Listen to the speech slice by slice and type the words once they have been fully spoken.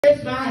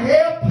is my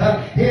help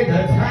in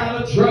the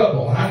time of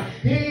trouble.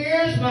 He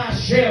is my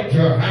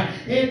shelter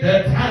in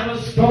the time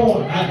of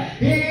storm.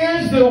 He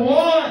is the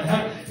one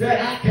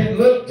that I can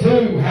look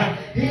to.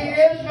 He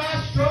is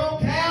my strong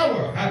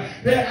tower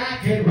that I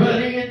can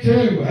run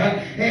into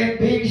and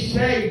be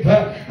safe.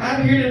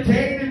 I'm here to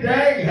tell you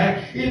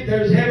today, if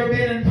there's ever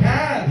been a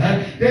time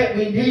that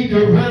we need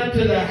to run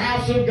to the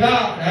house of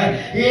God,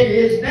 it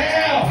is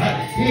now.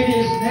 It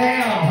is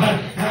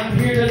now. I'm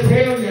here to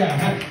tell you,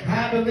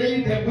 I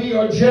believe that we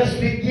are just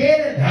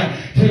beginning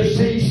to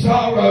see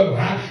sorrow.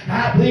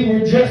 I believe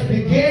we're just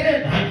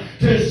beginning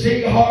to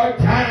see hard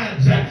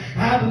times.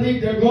 I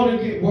believe they're going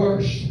to get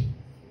worse.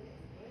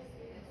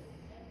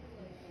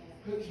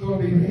 Who's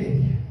going to be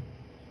ready?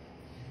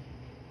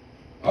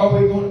 Are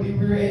we going to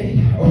be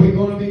ready? Are we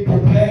going to be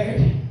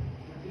prepared?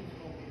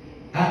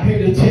 I'm here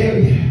to tell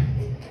you.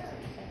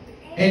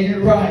 And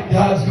you're right,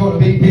 God's going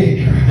to be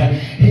bigger.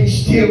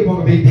 He's still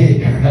going to be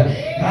bigger.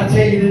 I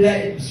tell you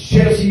today,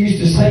 Chelsea used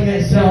to sing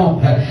that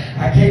song.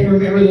 I can't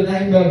remember the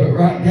name of it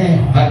right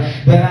now.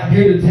 But I'm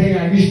here to tell you,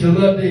 I used to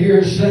love to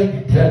hear her sing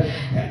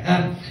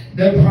it.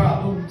 No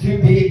problem too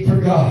big for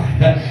God.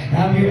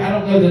 I'm here, I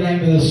don't know the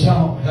name of the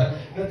song.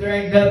 But there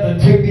ain't nothing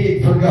too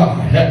big for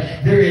God.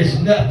 There is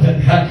nothing.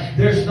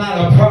 There's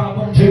not a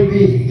problem too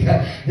big.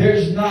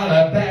 There's not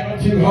a battle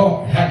too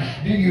hard.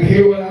 Do you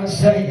hear what I'm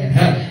saying?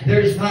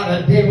 There's not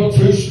a devil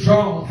too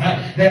strong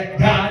that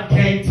God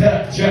can't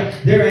touch.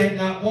 There ain't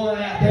not one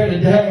out there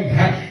today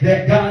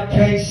that God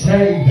can't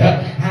save.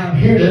 I'm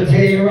here to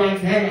tell you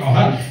right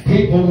now,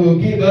 people will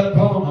give up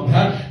on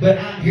them. But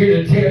I'm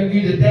here to tell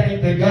you that that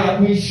ain't the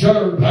God we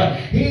serve.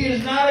 He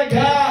is not a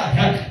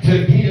God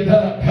to give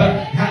up.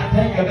 I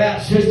think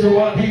about Sister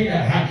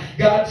Juanita.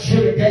 God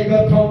should have gave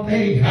up on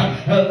me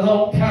a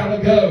long time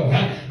ago,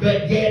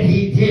 but yet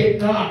He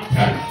did not.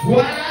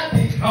 Why?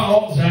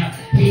 Because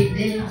He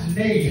needs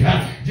me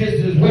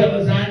just as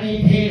well as I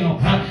need Him.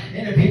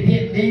 And if He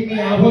didn't need me,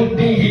 I wouldn't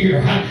be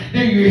here. Do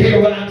you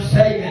hear what I'm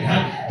saying?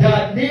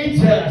 God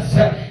needs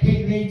us.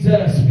 He needs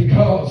us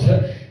because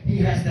He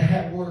has to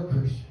have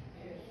workers.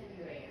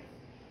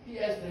 He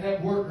has to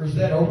have workers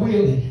that are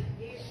willing.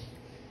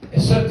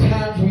 And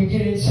sometimes we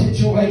get in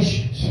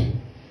situations,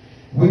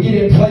 we get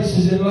in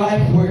places in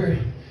life where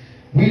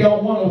we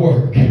don't want to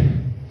work.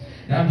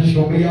 Now I'm just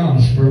going to be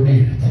honest for a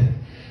minute.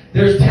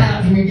 There's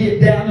times we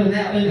get down and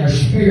out in our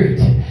spirit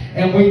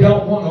and we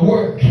don't want to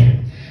work.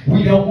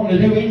 We don't want to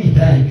do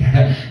anything.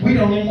 We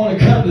don't even want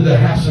to come to the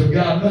house of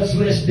God, much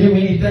less do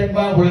anything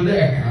while we're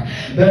there.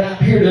 But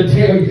I'm here to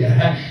tell you,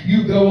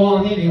 you go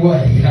on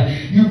anyway.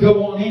 You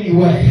go on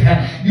anyway.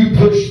 You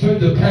push through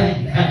the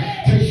pain.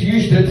 Trish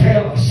used to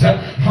tell us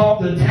all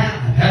the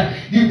time,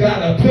 you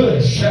got to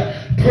push.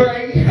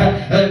 Pray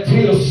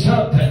until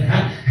something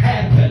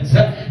happens.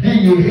 Do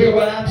you hear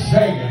what I'm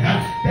saying?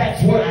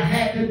 That's what I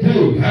had to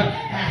do. I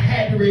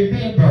had to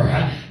remember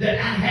that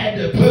I had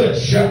to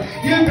push.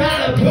 You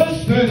got to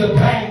push through the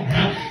pain.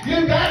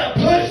 You got to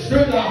push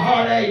through the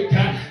heartache.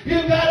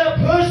 You got to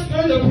push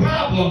through the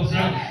problems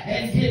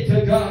and get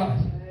to God.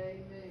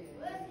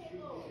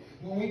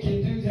 When we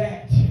can do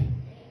that,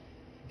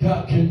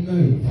 God can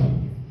move.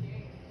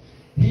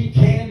 He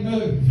can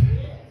move.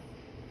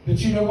 But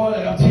you know what?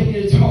 I'll tell you,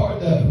 it's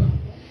hard though.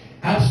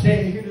 I'm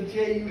standing here to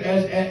tell you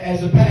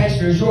as a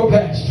pastor, as your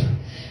pastor,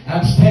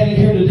 I'm standing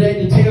here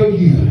today to tell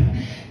you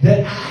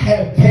that I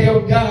have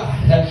failed God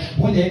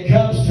when it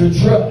comes to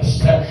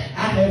trust.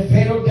 I have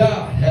failed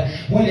God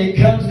when it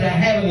comes to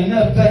having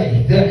enough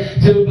faith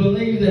to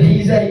believe that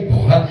He's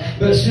able.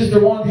 But Sister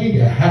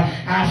Juanita,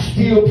 I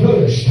still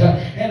pushed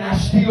and I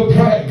still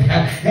prayed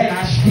and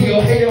I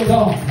still held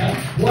on.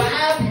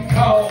 Why?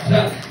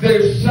 Because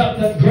there's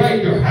something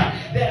greater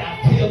that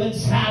I feel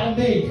inside of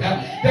me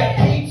that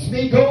keeps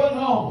me going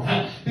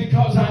on,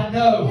 because I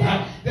know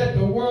that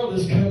the world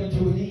is coming to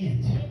an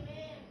end.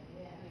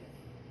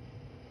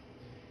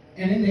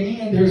 And in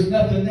the end, there's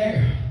nothing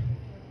there.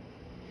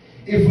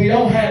 If we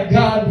don't have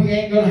God, we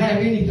ain't going to have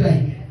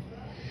anything.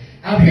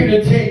 I'm here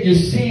to tell you,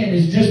 sin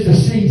is just a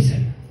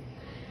season.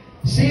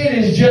 Sin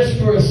is just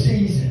for a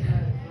season.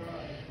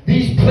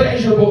 These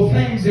pleasurable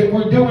things that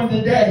we're doing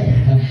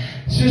today,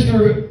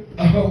 Sister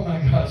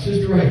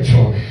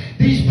Rachel,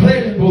 these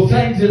pleasurable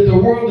things that the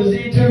world is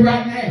into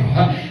right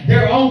now,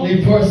 they're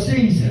only for a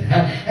season.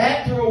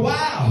 After a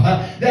while,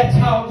 that's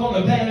all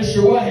going to vanish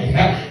away.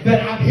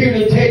 But I'm here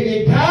to tell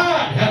you,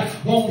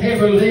 God won't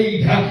ever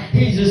leave.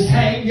 He's the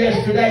same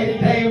yesterday,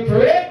 today, and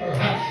forever.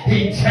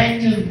 He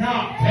changes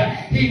not.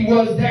 He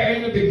was there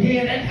in the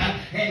beginning,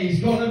 and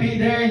He's going to be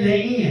there in the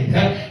end.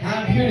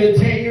 I'm here to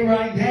tell you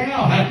right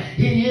now,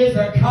 He is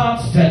a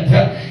constant.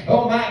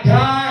 Oh my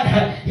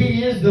God,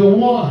 He is the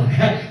one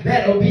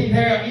that'll be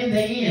there in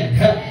the end.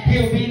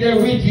 He'll be there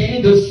with you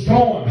in the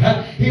storm.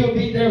 He'll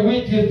be there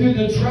with you through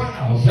the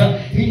trials.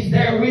 He's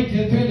there with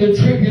you through the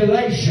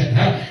tribulation.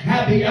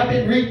 I've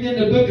been reading in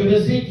the book of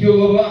Ezekiel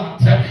a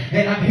lot,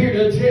 and I'm here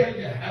to tell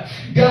you,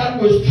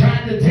 God was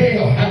trying to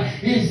tell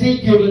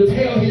Ezekiel to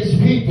tell His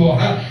people,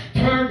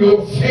 turn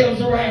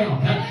yourselves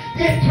around.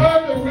 Get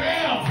turned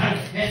around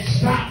and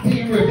stop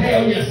being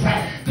rebellious.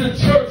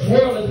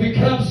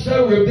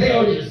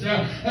 rebellious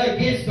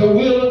against the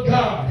will of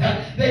God.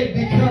 They've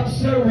become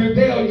so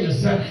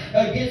rebellious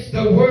against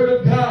the Word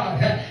of God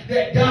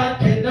that God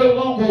can no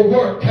longer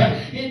work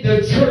in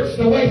the church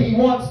the way He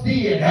once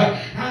did.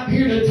 I'm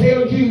here to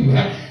tell you,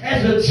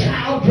 as a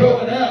child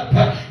growing up,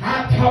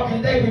 I'm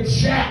talking, they would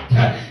shout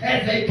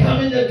as they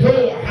come in the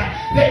door.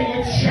 They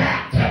would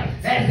shout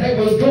as they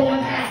was going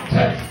out.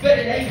 But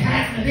it ain't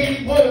happening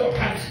anymore.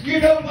 You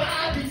know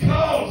why?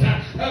 Because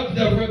of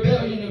the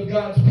rebellion of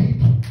God's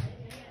people.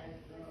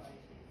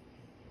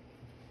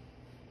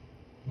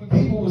 When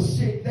people were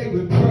sick, they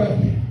would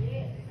pray.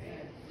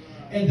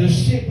 And the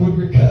sick would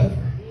recover.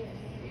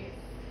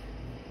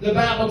 The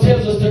Bible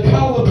tells us to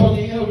call upon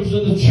the elders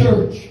of the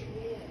church.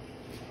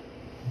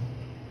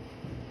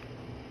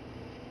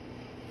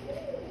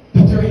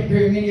 But there ain't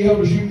very many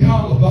elders you can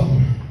call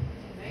upon.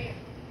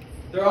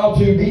 They're all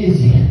too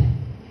busy.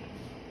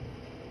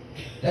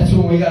 That's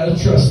when we got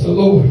to trust the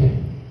Lord.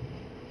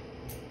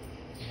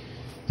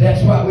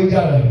 That's why we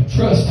got to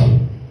trust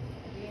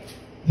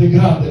the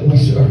God that we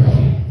serve.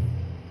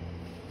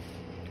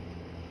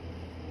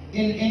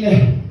 In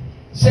the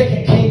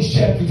 2 Kings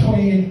chapter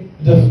 20,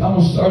 I'm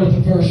going to start at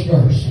the first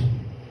verse.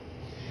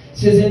 It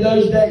says, in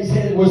those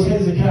days was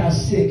Hezekiah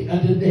sick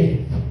unto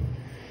death.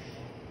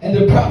 And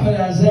the prophet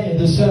Isaiah,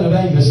 the son of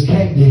Amos,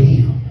 came to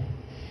him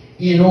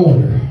in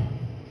order.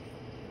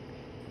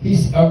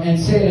 And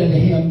said unto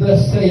him,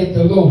 thus saith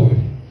the Lord,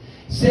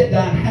 set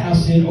thine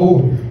house in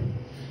order,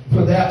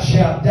 for thou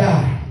shalt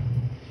die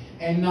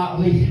and not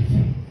live.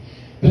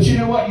 But you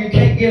know what? You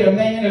can't get a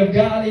man of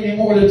God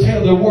anymore to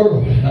tell the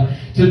world,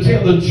 to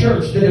tell the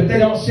church that if they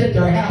don't set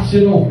their house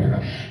in order.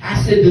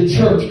 I said the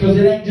church because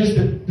it ain't just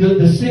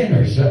the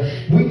sinners.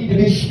 We need to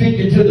be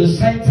speaking to the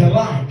saints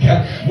alike.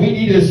 We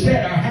need to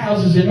set our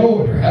houses in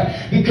order.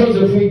 Because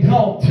if we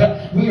don't,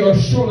 we are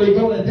surely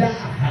going to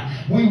die.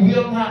 We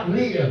will not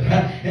live.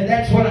 And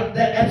that's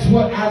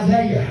what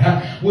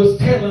Isaiah was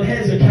telling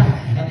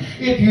Hezekiah.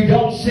 If you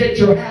don't set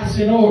your house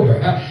in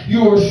order,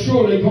 you are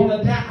surely going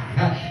to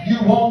die.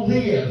 You won't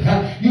live.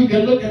 You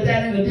can look at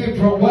that in a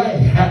different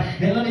way.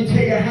 And let me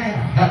tell you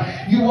how.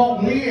 You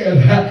won't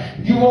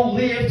live. You won't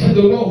live to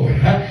the Lord.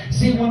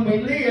 See, when we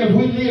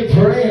live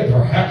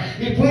forever.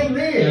 If we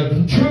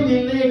live,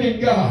 truly live in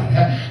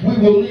God, we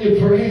will live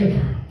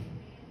forever.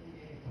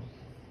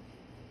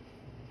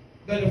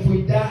 But if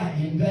we die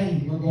in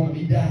vain, we're going to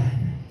be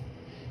dying.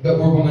 But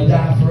we're going to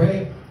die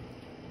forever.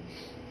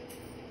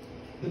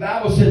 The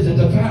Bible says that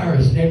the fire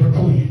is never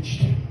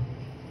quenched.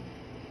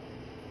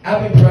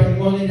 I've been praying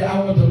one day,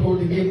 I want the Lord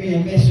to give me a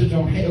message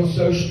on hell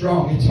so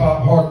strong it's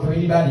hard for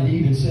anybody to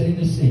even sit in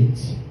the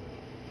seats.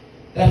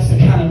 That's the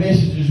kind of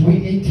messages we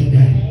need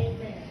today.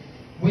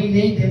 We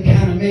need them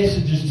kind of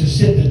messages to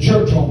set the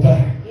church on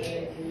fire.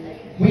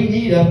 We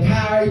need a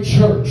fiery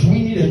church.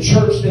 We need a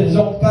church that is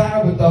on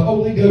fire with the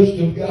Holy Ghost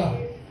of God.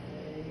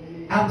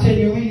 I'm telling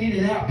you, we need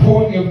an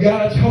outpouring of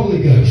God's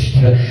Holy Ghost.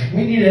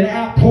 We need an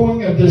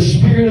outpouring of the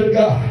Spirit of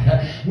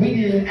God. We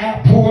need an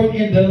outpouring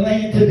in the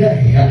land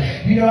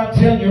today. You know, I'm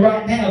telling you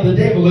right now, the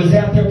devil is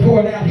out there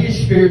pouring out his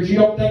spirit. You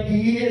don't think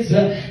he is?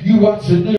 You watch the news.